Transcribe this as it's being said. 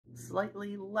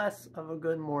slightly less of a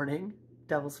good morning,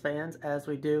 Devils fans, as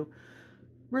we do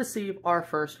receive our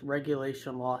first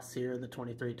regulation loss here of the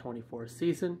 23-24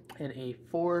 season in a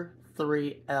 4-3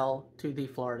 to the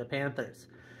Florida Panthers.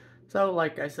 So,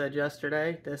 like I said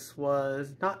yesterday, this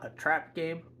was not a trap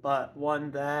game, but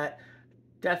one that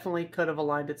definitely could have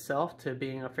aligned itself to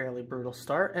being a fairly brutal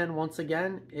start, and once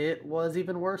again, it was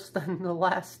even worse than the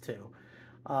last two.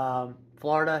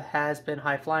 Florida has been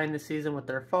high-flying this season with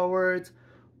their forwards,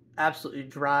 absolutely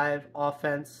drive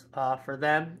offense for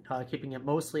them, keeping it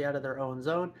mostly out of their own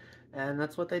zone, and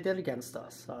that's what they did against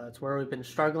us. That's where we've been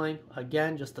struggling.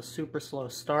 Again, just a super slow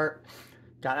start.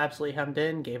 Got absolutely hemmed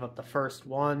in, gave up the first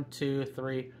 1, 2,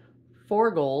 3,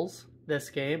 4 goals this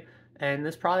game, and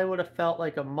this probably would have felt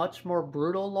like a much more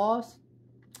brutal loss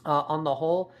on the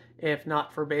whole, if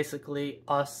not for basically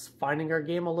us finding our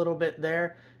game a little bit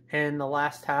there in the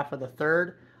last half of the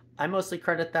third. I mostly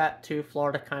credit that to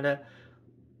Florida kind of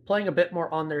playing a bit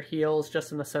more on their heels,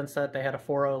 just in the sense that they had a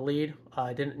 4-0 lead.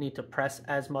 Didn't need to press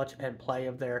as much and play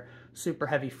of their super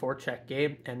heavy forecheck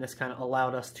game, and this kind of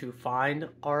allowed us to find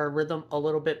our rhythm a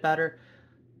little bit better.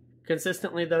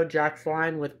 Consistently, though, Jack's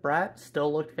line with Bratt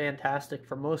still looked fantastic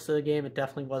for most of the game. It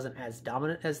definitely wasn't as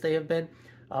dominant as they have been,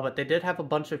 but they did have a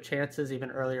bunch of chances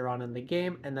even earlier on in the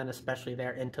game, and then especially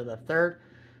there into the third.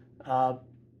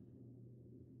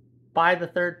 By the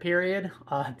third period,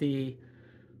 the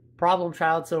problem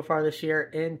child so far this year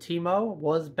in Timo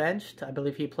was benched. I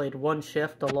believe he played one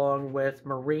shift along with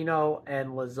Marino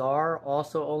and Lazar,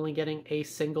 also only getting a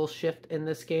single shift in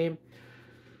this game.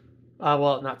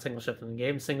 Well, not single shift in the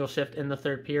game, single shift in the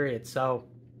third period. So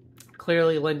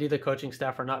clearly Lindy, the coaching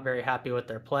staff, are not very happy with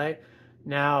their play.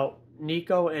 Now,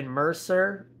 Nico and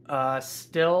Mercer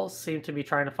still seem to be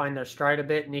trying to find their stride a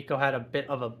bit. Nico had a bit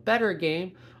of a better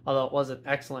game, although it wasn't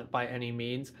excellent by any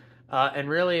means. And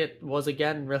really, it was,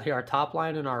 again, really our top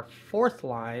line and our fourth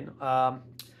line.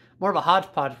 More of a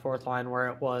hodgepodge fourth line, where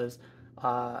it was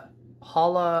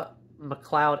Holla,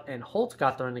 McLeod, and Holtz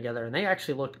got thrown together, and they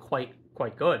actually looked quite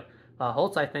good.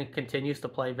 Holtz, I think, continues to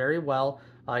play very well.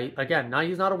 Again, now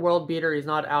he's not a world beater. He's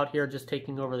not out here just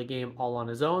taking over the game all on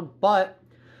his own. But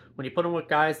when you put him with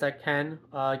guys that can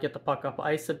get the puck up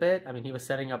ice a bit, I mean, he was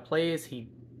setting up plays. He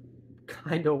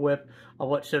kind of whipped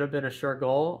what should have been a sure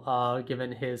goal,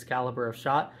 given his caliber of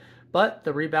shot. But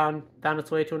the rebound found its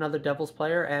way to another Devils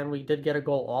player, and we did get a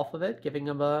goal off of it, giving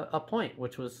him a point,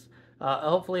 which was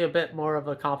hopefully a bit more of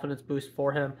a confidence boost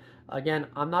for him. Again,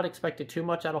 I'm not expecting too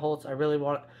much out of Holtz. I really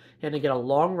want him to get a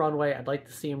long runway. I'd like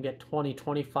to see him get 20,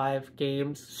 25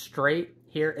 games straight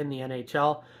here in the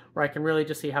NHL, where I can really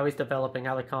just see how he's developing,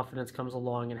 how the confidence comes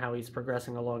along, and how he's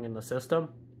progressing along in the system.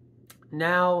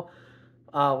 Now,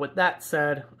 with that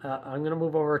said, I'm going to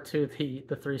move over to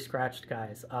the three scratched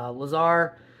guys.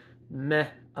 Lazar, meh.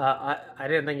 I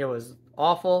didn't think it was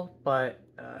awful, but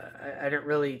I didn't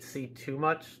really see too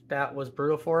much that was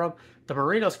brutal for him. The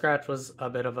Marino scratch was a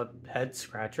bit of a head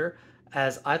scratcher,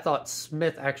 as I thought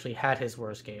Smith actually had his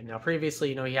worst game. Now,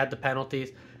 previously, he had the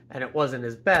penalties, and it wasn't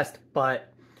his best,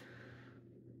 but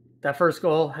that first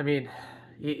goal, I mean,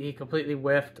 he completely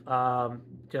whiffed, did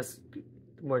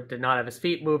not have his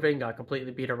feet moving, got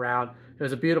completely beat around. It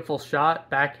was a beautiful shot,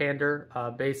 backhander,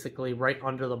 basically right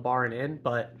under the bar and in,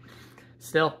 but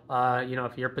still,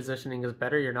 if your positioning is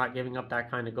better, you're not giving up that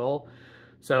kind of goal.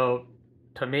 So,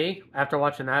 to me, after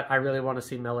watching that, I really want to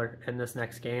see Miller in this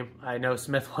next game. I know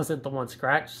Smith wasn't the one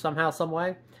scratched somehow, some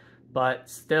way, but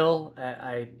still,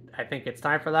 I think it's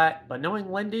time for that. But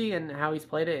knowing Lindy and how he's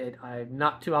played it, I'm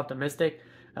not too optimistic.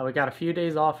 We got a few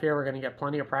days off here. We're going to get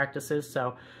plenty of practices,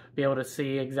 so be able to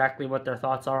see exactly what their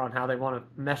thoughts are on how they want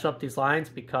to mesh up these lines,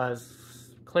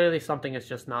 because clearly something is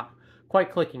just not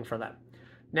quite clicking for them.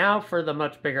 Now for the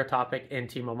much bigger topic in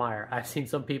Timo Meier. I've seen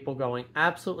some people going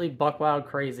absolutely buck-wild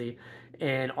crazy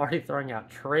and already throwing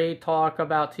out trade talk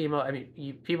about Timo. I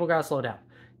mean, people got to slow down.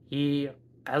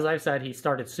 As I've said, he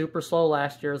started super slow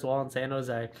last year as well in San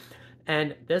Jose.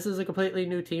 And this is a completely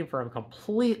new team for him,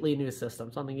 completely new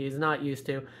system, something he's not used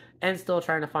to, and still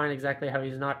trying to find exactly how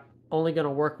he's not only going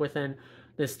to work within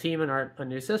this team and a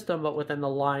new system, but within the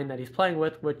line that he's playing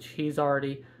with, which he's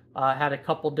already had a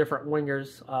couple different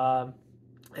wingers,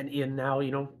 and Ian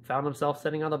now, found himself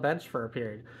sitting on the bench for a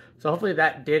period. So hopefully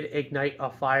that did ignite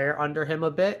a fire under him a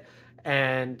bit,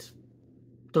 and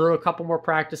through a couple more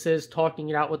practices, talking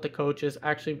it out with the coaches,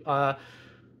 actually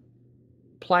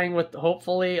playing with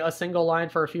hopefully a single line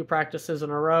for a few practices in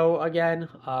a row again.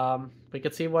 We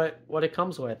could see what it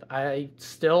comes with. I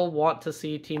still want to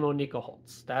see Timo Nico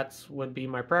Holtz. That would be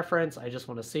my preference. I just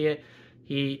want to see it.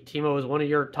 Timo is one of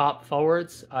your top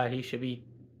forwards. He should be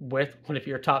with one of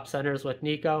your top centers with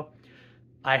Nico.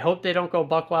 I hope they don't go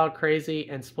buck wild crazy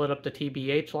and split up the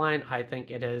TBH line. I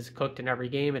think it has cooked in every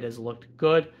game. It has looked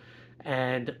good.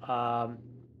 And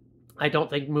I don't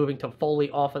think moving to Foley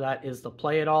off of that is the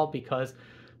play at all, because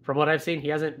from what I've seen, he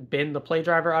hasn't been the play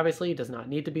driver, obviously. He does not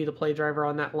need to be the play driver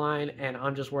on that line. And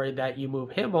I'm just worried that you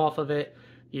move him off of it,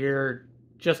 you're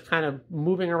just kind of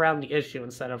moving around the issue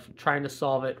instead of trying to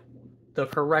solve it the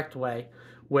correct way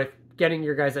with getting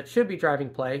your guys that should be driving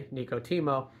play, Nico,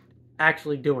 Timo,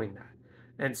 actually doing that.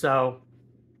 And so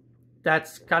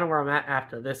that's kind of where I'm at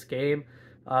after this game.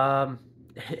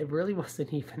 It really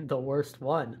wasn't even the worst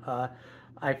one.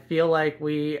 I feel like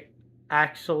we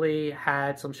actually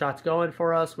had some shots going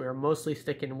for us. We were mostly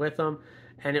sticking with them,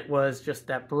 and it was just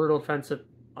that brutal defensive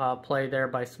play there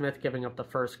by Smith giving up the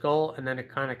first goal, and then it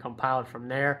kind of compiled from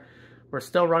there. We're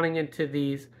still running into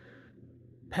these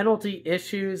penalty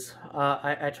issues.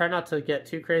 I try not to get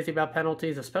too crazy about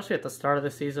penalties, especially at the start of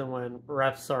the season when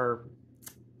refs are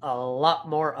a lot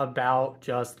more about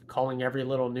just calling every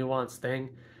little nuanced thing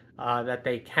that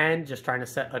they can, just trying to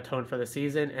set a tone for the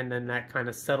season, and then that kind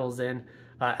of settles in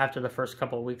after the first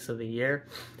couple of weeks of the year.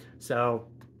 So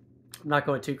I'm not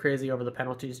going too crazy over the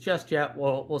penalties just yet.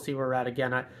 We'll see where we're at.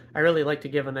 Again, I really like to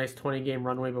give a nice 20-game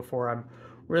runway before I'm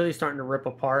really starting to rip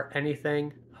apart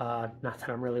anything. Not that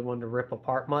I'm really one to rip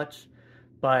apart much,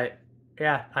 but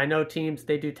yeah, I know teams,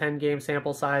 they do 10-game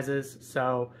sample sizes,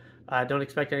 so don't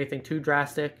expect anything too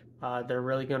drastic. They're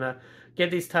really going to give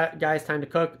these guys time to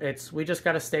cook. We just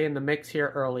got to stay in the mix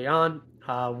here early on.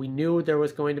 We knew there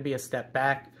was going to be a step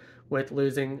back with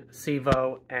losing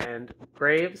Sivo and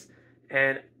Graves,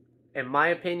 and in my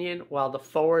opinion, while the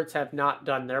forwards have not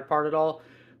done their part at all,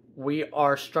 we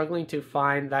are struggling to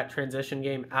find that transition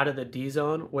game out of the D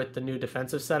zone with the new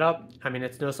defensive setup. I mean,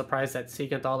 it's no surprise that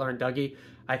Siegenthaler and Dougie,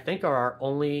 I think, are our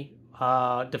only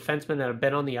defensemen that have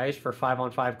been on the ice for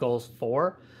 5-on-5 goals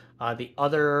for. The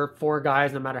other 4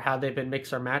 guys, no matter how they've been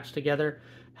mixed or matched together,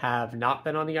 have not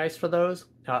been on the ice for those.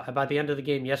 By the end of the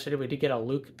game yesterday, we did get a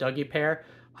Luke-Dougie pair.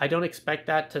 I don't expect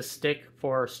that to stick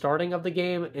for starting of the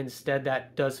game. Instead,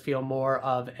 that does feel more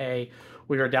of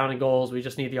we are down in goals, we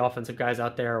just need the offensive guys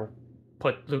out there,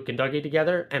 put Luke and Dougie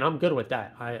together, and I'm good with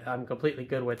that. I'm completely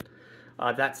good with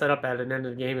that setup at an end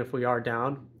of the game if we are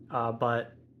down.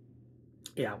 But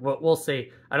yeah, we'll see.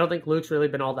 I don't think Luke's really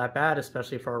been all that bad,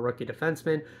 especially for a rookie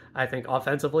defenseman. I think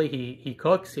offensively, he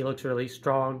cooks. He looks really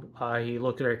strong. He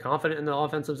looked very confident in the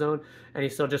offensive zone, and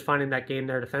he's still just finding that game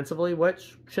there defensively,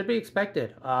 which should be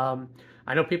expected. I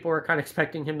know people were kind of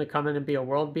expecting him to come in and be a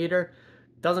world beater.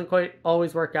 Doesn't quite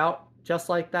always work out just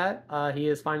like that. He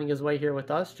is finding his way here with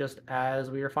us, just as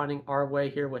we are finding our way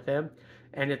here with him,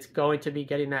 and it's going to be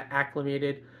getting that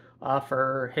acclimated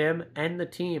for him and the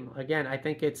team. Again, I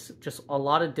think it's just a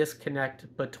lot of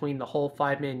disconnect between the whole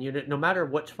 5-man unit, no matter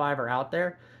which 5 are out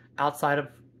there, outside of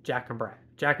Jack and Brett.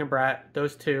 Jack and Brett,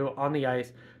 those 2 on the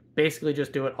ice, basically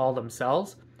just do it all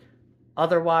themselves.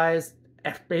 Otherwise,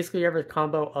 basically every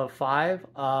combo of 5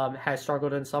 has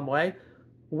struggled in some way,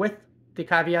 with the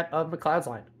caveat of McLeod's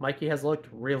line. Mikey has looked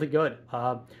really good.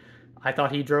 I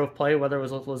thought he drove play, whether it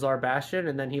was with Lazar Bastian,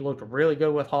 and then he looked really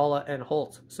good with Haula and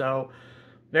Holtz. So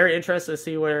very interested to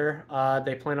see where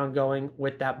they plan on going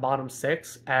with that bottom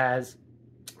 6, as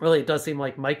really it does seem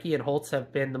like Mikey and Holtz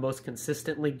have been the most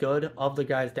consistently good of the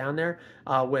guys down there,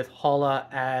 with Haula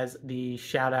as the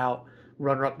shout-out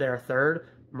runner-up there third.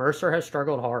 Mercer has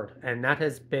struggled hard, and that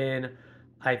has been,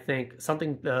 I think,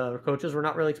 something the coaches were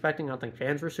not really expecting. I don't think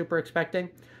fans were super expecting,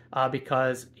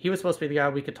 because he was supposed to be the guy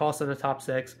we could toss in the top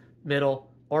 6,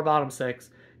 middle, or bottom 6,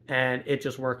 and it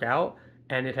just work out.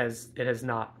 And it has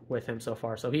not with him so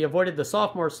far. So he avoided the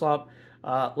sophomore slump.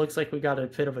 Looks like we got a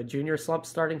bit of a junior slump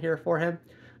starting here for him.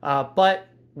 But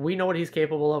we know what he's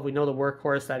capable of. We know the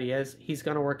workhorse that he is. He's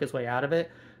going to work his way out of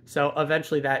it. So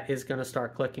eventually that is going to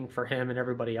start clicking for him and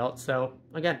everybody else. So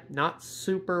again, not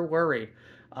super worried.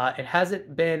 It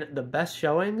hasn't been the best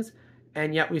showings,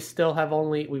 and yet we still have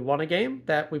we won a game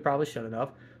that we probably shouldn't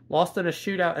have. Lost in a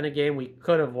shootout in a game we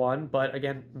could have won, but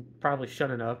again, probably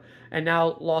shouldn't have. And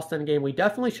now lost in a game we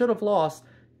definitely should have lost.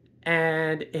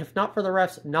 And if not for the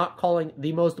refs not calling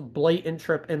the most blatant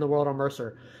trip in the world on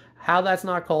Mercer, how that's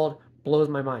not called blows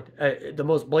my mind. The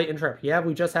most blatant trip. Yeah,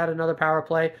 we just had another power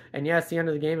play, and yeah, it's the end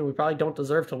of the game, and we probably don't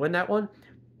deserve to win that one.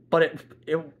 But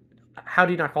how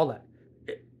do you not call that?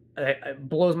 It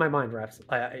blows my mind, refs.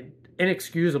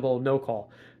 Inexcusable no call.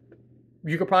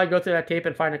 You could probably go through that tape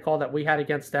and find a call that we had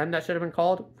against them that should have been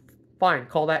called. Fine,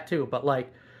 call that too. But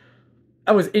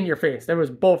that was in your face. There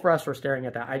was both refs were staring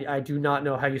at that. I do not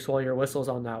know how you swallow your whistles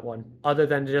on that one, other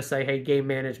than to just say, hey, game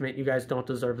management, you guys don't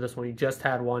deserve this one. You just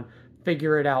had one.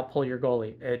 Figure it out. Pull your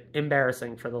goalie.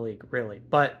 Embarrassing for the league, really.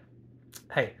 But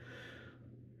hey,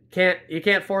 you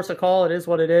can't force a call. It is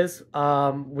what it is.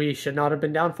 We should not have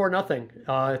been down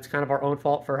 4-0. It's kind of our own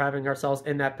fault for having ourselves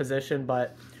in that position,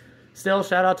 but still,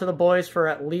 shout out to the boys for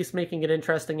at least making it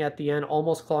interesting at the end,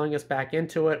 almost clawing us back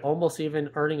into it, almost even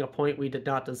earning a point we did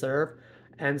not deserve.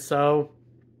 And so,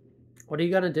 what are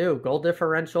you going to do? Goal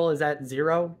differential is at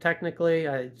 0, technically.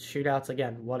 Shootouts,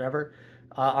 again, whatever.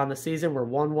 On the season, we're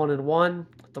 1-1-1,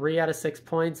 3 out of 6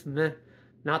 points. Meh,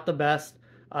 not the best.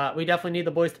 We definitely need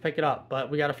the boys to pick it up, but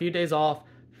we got a few days off.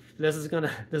 This is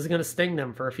gonna sting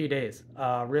them for a few days.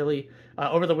 Really,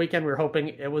 over the weekend we were hoping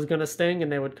it was gonna sting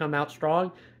and they would come out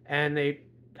strong, and they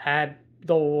had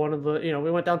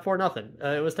we went down 4-0.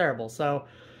 It was terrible. So,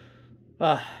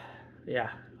 yeah,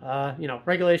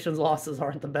 regulations losses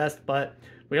aren't the best, but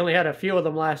we only had a few of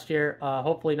them last year.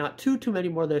 Hopefully not too many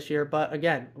more this year. But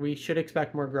again, we should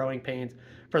expect more growing pains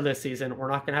for this season.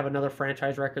 We're not gonna have another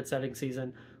franchise record-setting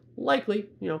season. Likely,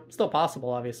 still possible,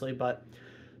 obviously, but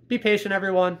be patient,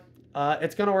 everyone.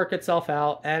 It's going to work itself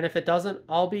out, and if it doesn't,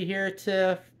 I'll be here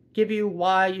to give you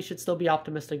why you should still be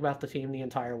optimistic about the team the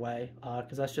entire way,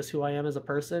 because that's just who I am as a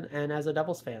person and as a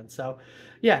Devils fan. So,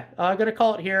 yeah, I'm going to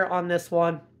call it here on this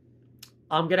one.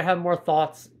 I'm going to have more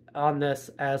thoughts on this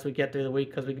as we get through the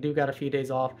week, because we do got a few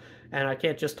days off, and I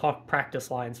can't just talk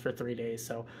practice lines for 3 days.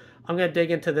 So I'm going to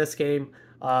dig into this game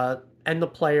and the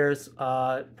players,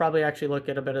 probably actually look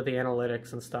at a bit of the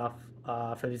analytics and stuff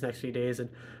for these next few days, and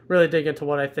really dig into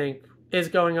what I think is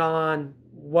going on,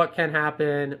 what can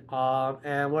happen,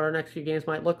 and what our next few games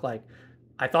might look like.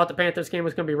 I thought the Panthers game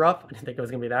was going to be rough. I didn't think it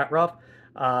was going to be that rough.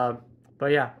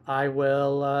 But yeah, I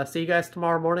will see you guys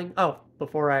tomorrow morning. Oh,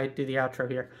 before I do the outro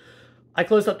here, I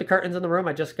closed up the curtains in the room.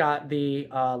 I just got the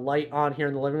light on here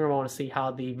in the living room. I want to see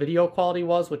how the video quality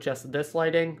was with just this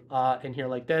lighting in here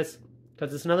like this,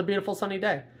 because it's another beautiful sunny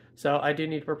day. So I do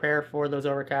need to prepare for those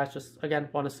overcasts. Just, again,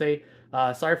 want to say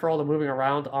sorry for all the moving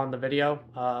around on the video.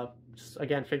 Just,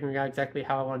 again, figuring out exactly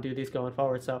how I want to do these going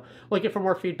forward. So looking for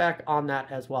more feedback on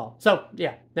that as well. So,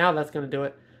 yeah, now that's going to do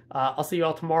it. I'll see you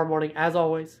all tomorrow morning, as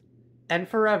always, and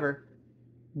forever,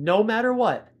 no matter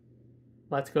what.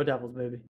 Let's go Devils, baby.